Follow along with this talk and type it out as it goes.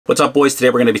What's up, boys? Today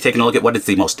we're going to be taking a look at what is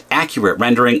the most accurate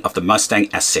rendering of the Mustang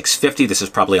S650. This is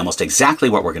probably almost exactly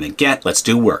what we're going to get. Let's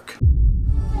do work.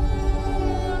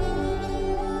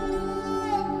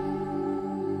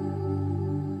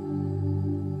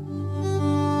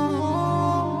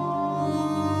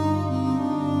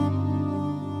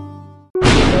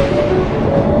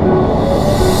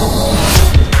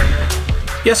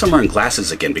 Yes, I'm wearing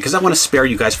glasses again because I want to spare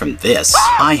you guys from this.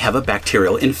 I have a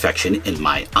bacterial infection in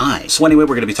my eye. So anyway,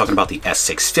 we're going to be talking about the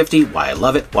S650, why I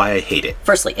love it, why I hate it.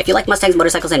 Firstly, if you like Mustangs,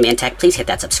 motorcycles, and man tech, please hit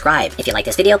that subscribe. If you like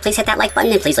this video, please hit that like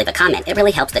button and please leave a comment. It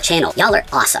really helps the channel. Y'all are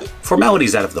awesome.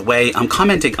 Formalities out of the way, I'm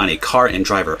commenting on a Car and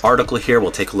Driver article here.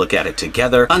 We'll take a look at it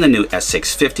together on the new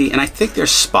S650, and I think they're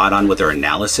spot on with their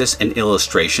analysis and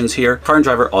illustrations here. Car and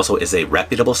Driver also is a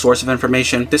reputable source of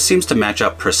information. This seems to match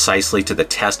up precisely to the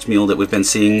test mule that we've been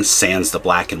seeing, sans the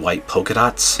black and white polka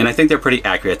dots, and I think they're pretty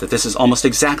accurate that this is almost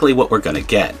exactly what we're going to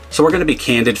get. So we're going to be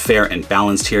candid, fair, and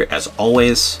balanced here as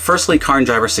always. Firstly, Car and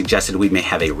Driver suggested we may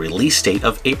have a release date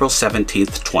of April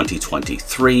 17th,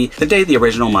 2023, the day the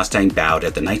original Mustang bowed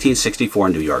at the 1964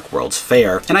 New York World's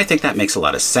Fair, and I think that makes a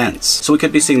lot of sense. So we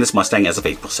could be seeing this Mustang as of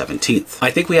April 17th. I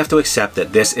think we have to accept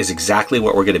that this is exactly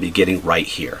what we're going to be getting right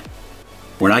here.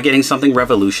 We're not getting something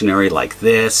revolutionary like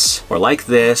this, or like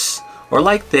this, or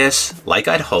like this, like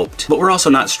I'd hoped, but we're also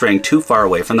not straying too far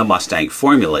away from the Mustang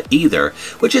formula either,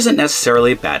 which isn't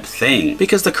necessarily a bad thing,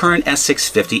 because the current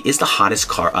S650 is the hottest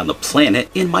car on the planet,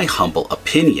 in my humble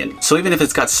opinion. So even if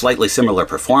it's got slightly similar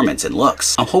performance and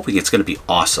looks, I'm hoping it's gonna be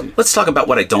awesome. Let's talk about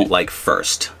what I don't like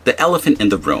first. The elephant in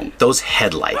the room, those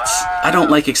headlights. I don't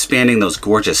like expanding those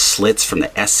gorgeous slits from the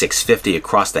S650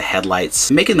 across the headlights,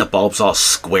 making the bulbs all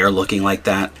square looking like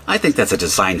that. I think that's a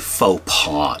design faux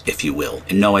pas, if you will.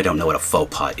 And no, I don't know what a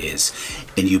faux pas is,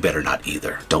 and you better not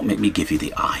either. Don't make me give you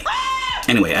the eye.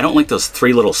 Anyway, I don't like those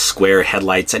three little square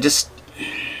headlights. It's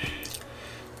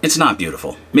not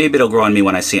beautiful. Maybe it'll grow on me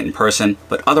when I see it in person,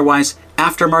 but otherwise,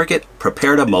 aftermarket,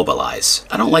 prepare to mobilize.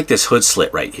 I don't like this hood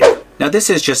slit right here. Now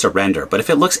this is just a render, but if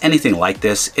it looks anything like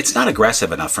this, it's not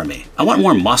aggressive enough for me. I want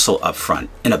more muscle up front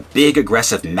and a big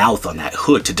aggressive mouth on that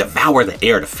hood to devour the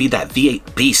air to feed that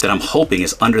V8 beast that I'm hoping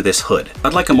is under this hood.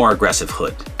 I'd like a more aggressive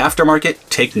hood. Aftermarket,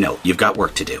 take note, you've got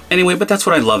work to do. Anyway, but that's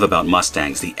what I love about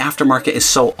Mustangs. The aftermarket is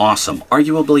so awesome,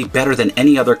 arguably better than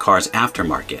any other car's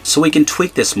aftermarket. So we can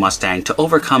tweak this Mustang to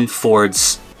overcome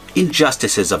Ford's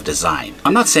injustices of design.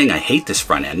 I'm not saying I hate this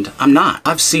front end, I'm not.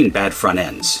 I've seen bad front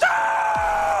ends.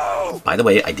 By the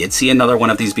way, I did see another one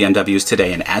of these BMWs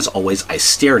today, and as always, I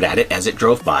stared at it as it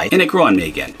drove by, and it grew on me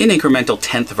again. An incremental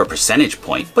 1/10 of a percentage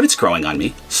point, but it's growing on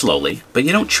me, slowly. But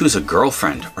you don't choose a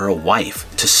girlfriend or a wife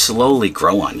to slowly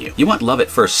grow on you. You want love at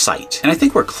first sight, and I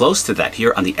think we're close to that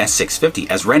here on the S650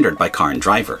 as rendered by Car and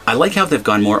Driver. I like how they've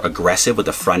gone more aggressive with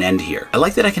the front end here. I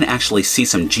like that I can actually see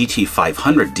some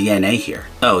GT500 DNA here.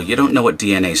 Oh, you don't know what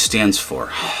DNA stands for.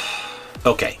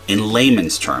 Okay, in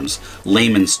layman's terms,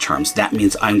 that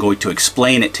means I'm going to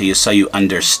explain it to you so you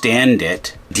understand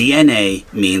it. DNA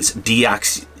means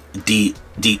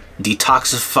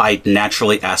detoxified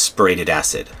naturally aspirated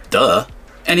acid. Duh.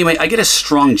 Anyway, I get a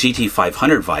strong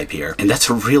GT500 vibe here, and that's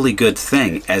a really good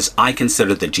thing, as I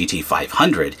consider the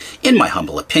GT500, in my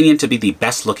humble opinion, to be the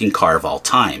best looking car of all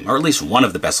time, or at least one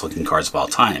of the best looking cars of all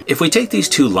time. If we take these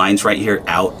two lines right here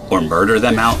out, or murder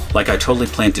them out, like I totally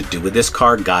plan to do with this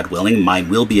car, God willing, mine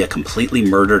will be a completely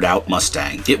murdered out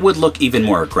Mustang. It would look even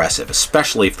more aggressive,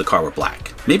 especially if the car were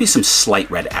black. Maybe some slight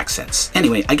red accents.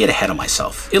 Anyway, I get ahead of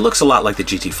myself. It looks a lot like the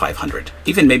GT500.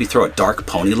 Even maybe throw a dark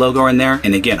pony logo in there,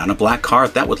 and again, on a black car,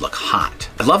 that would look hot.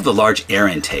 I love the large air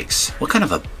intakes. What kind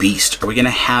of a beast are we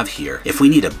gonna have here if we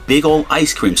need a big old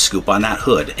ice cream scoop on that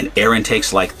hood and air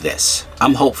intakes like this?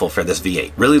 I'm hopeful for this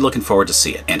V8. Really looking forward to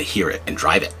see it and to hear it and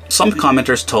drive it. Some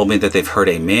commenters told me that they've heard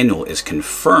a manual is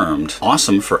confirmed.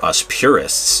 Awesome for us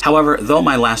purists. However, though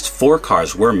my last 4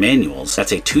 cars were manuals,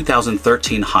 that's a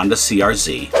 2013 Honda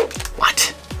CRZ.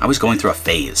 What? I was going through a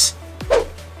phase.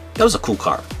 That was a cool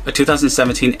car. A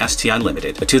 2017 STI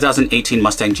Limited, a 2018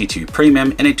 Mustang GT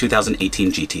Premium, and a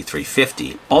 2018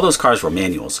 GT350. All those cars were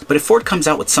manuals, but if Ford comes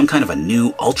out with some kind of a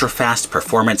new ultra-fast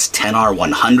performance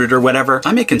 10R100 or whatever,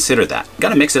 I may consider that.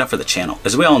 Gotta mix it up for the channel.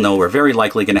 As we all know, we're very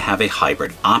likely gonna have a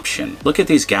hybrid option. Look at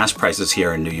these gas prices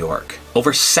here in New York.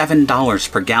 Over $7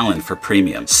 per gallon for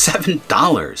premium.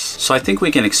 $7! So I think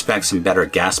we can expect some better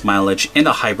gas mileage and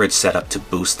a hybrid setup to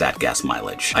boost that gas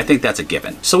mileage. I think that's a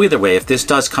given. So either way, if this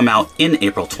does come out in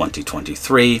April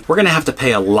 2023, we're gonna have to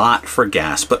pay a lot for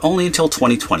gas, but only until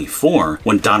 2024,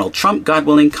 when Donald Trump, God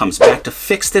willing, comes back to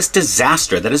fix this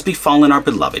disaster that has befallen our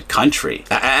beloved country.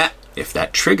 If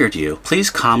that triggered you, please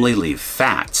calmly leave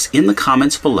facts in the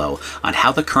comments below on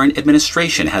how the current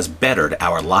administration has bettered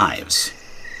our lives.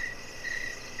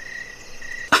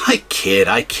 I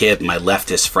kid, my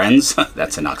leftist friends.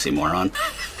 That's an oxymoron.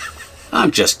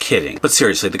 I'm just kidding. But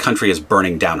seriously, the country is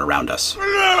burning down around us.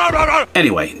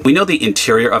 Anyway, we know the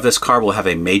interior of this car will have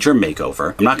a major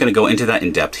makeover. I'm not going to go into that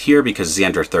in depth here because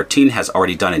Xander 13 has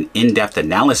already done an in-depth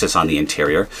analysis on the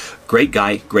interior. Great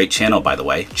guy, great channel, by the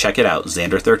way. Check it out,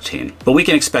 Xander 13. But we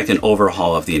can expect an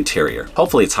overhaul of the interior.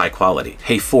 Hopefully it's high quality.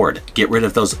 Hey Ford, get rid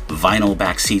of those vinyl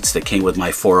back seats that came with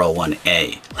my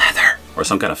 401A. Leather. Or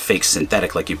some kind of fake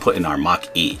synthetic like you put in our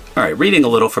Mach-E. Alright, reading a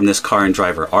little from this Car and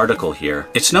Driver article here,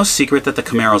 it's no secret that the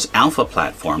Camaro's Alpha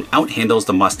platform outhandles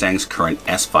the Mustang's current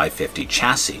S550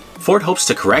 chassis. Ford hopes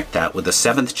to correct that with the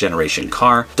 7th generation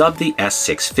car, dubbed the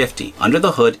S650. Under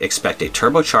the hood, expect a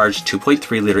turbocharged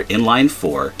 2.3-liter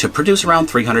inline-4 to produce around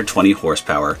 320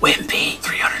 horsepower. Wimpy!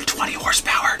 320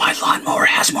 horsepower. My lawnmower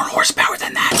has more horsepower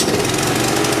than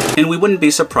that. And we wouldn't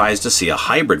be surprised to see a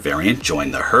hybrid variant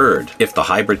join the herd. If the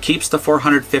hybrid keeps the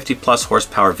 450 plus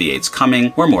horsepower V8s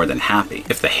coming, we're more than happy.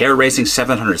 If the hair-raising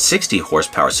 760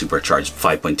 horsepower supercharged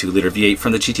 5.2-liter V8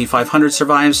 from the GT500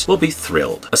 survives, we'll be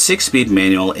thrilled. A 6-speed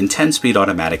manual and 10-speed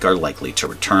automatic are likely to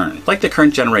return. Like the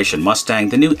current generation Mustang,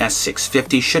 the new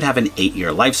S650 should have an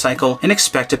 8-year life cycle and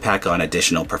expect to pack on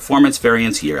additional performance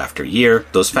variants year after year.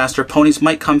 Those faster ponies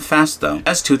might come fast though,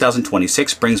 as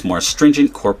 2026 brings more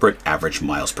stringent corporate average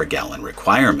miles per gallon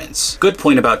requirements. Good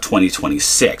point about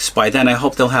 2026. By then I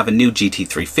hope they'll have a new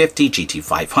GT350,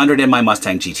 GT500, and my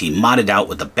Mustang GT modded out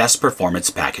with the best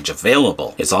performance package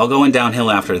available. It's all going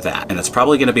downhill after that, and it's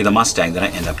probably going to be the Mustang that I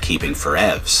end up keeping for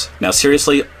EVs. Now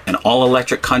seriously, an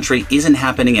all-electric country isn't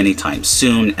happening anytime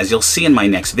soon, as you'll see in my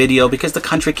next video, because the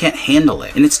country can't handle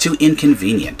it, and it's too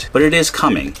inconvenient. But it is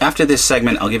coming. After this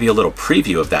segment, I'll give you a little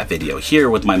preview of that video here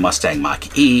with my Mustang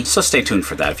Mach-E, so stay tuned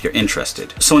for that if you're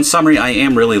interested. So in summary, I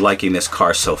am really liking this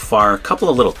car so far. A couple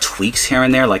of little tweaks here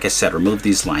and there. Like I said, remove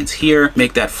these lines here,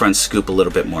 make that front scoop a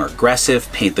little bit more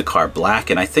aggressive, paint the car black,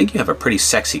 and I think you have a pretty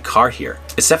sexy car here.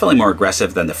 It's definitely more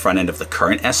aggressive than the front end of the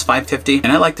current S550,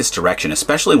 and I like this direction,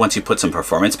 especially once you put some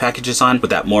performance packages on with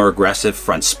that more aggressive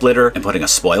front splitter and putting a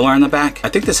spoiler on the back. I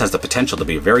think this has the potential to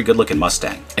be a very good looking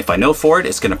Mustang. If I know Ford,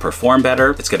 it's going to perform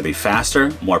better, it's going to be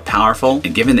faster, more powerful,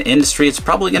 and given the industry, it's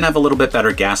probably going to have a little bit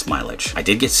better gas mileage. I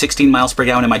did get 16 miles per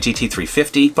gallon in my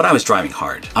GT350, but I was driving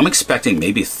hard. I'm expecting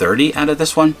maybe 30 out of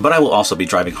this one, but I will also be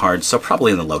driving hard, so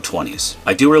probably in the low 20s.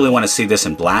 I do really want to see this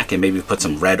in black and maybe put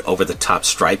some red over the top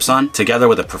stripes on. Together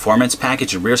with a performance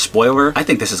package and rear spoiler, I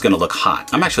think this is going to look hot.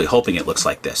 I'm actually hoping it looks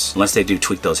like this, unless they do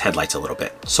tweak those headlights a little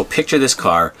bit. So picture this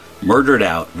car, murdered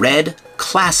out, red,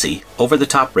 classy,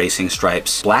 over-the-top racing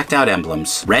stripes, blacked out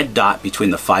emblems, red dot between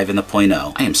the 5 and the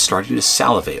 .0. I am starting to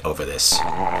salivate over this.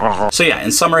 So yeah,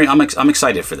 in summary, I'm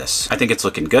excited for this. I think it's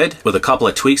looking good. With a couple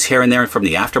of tweaks here and there from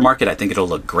the aftermarket, I think it'll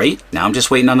look great. Now I'm just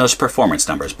waiting on those performance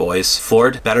numbers, boys.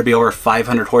 Ford better be over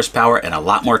 500 horsepower and a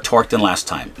lot more torque than last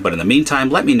time. But in the meantime,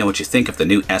 let me know what you think of the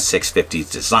new S650's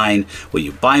design. Will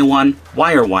you buy one?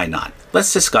 Why or why not?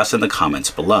 Let's discuss in the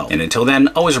comments below. And until then,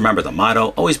 always remember the motto,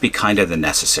 always be kinder than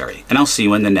necessary. And I'll see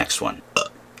you in the next one.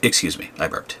 Excuse me, I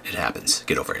burped. It happens.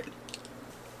 Get over it.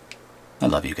 I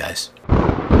love you guys.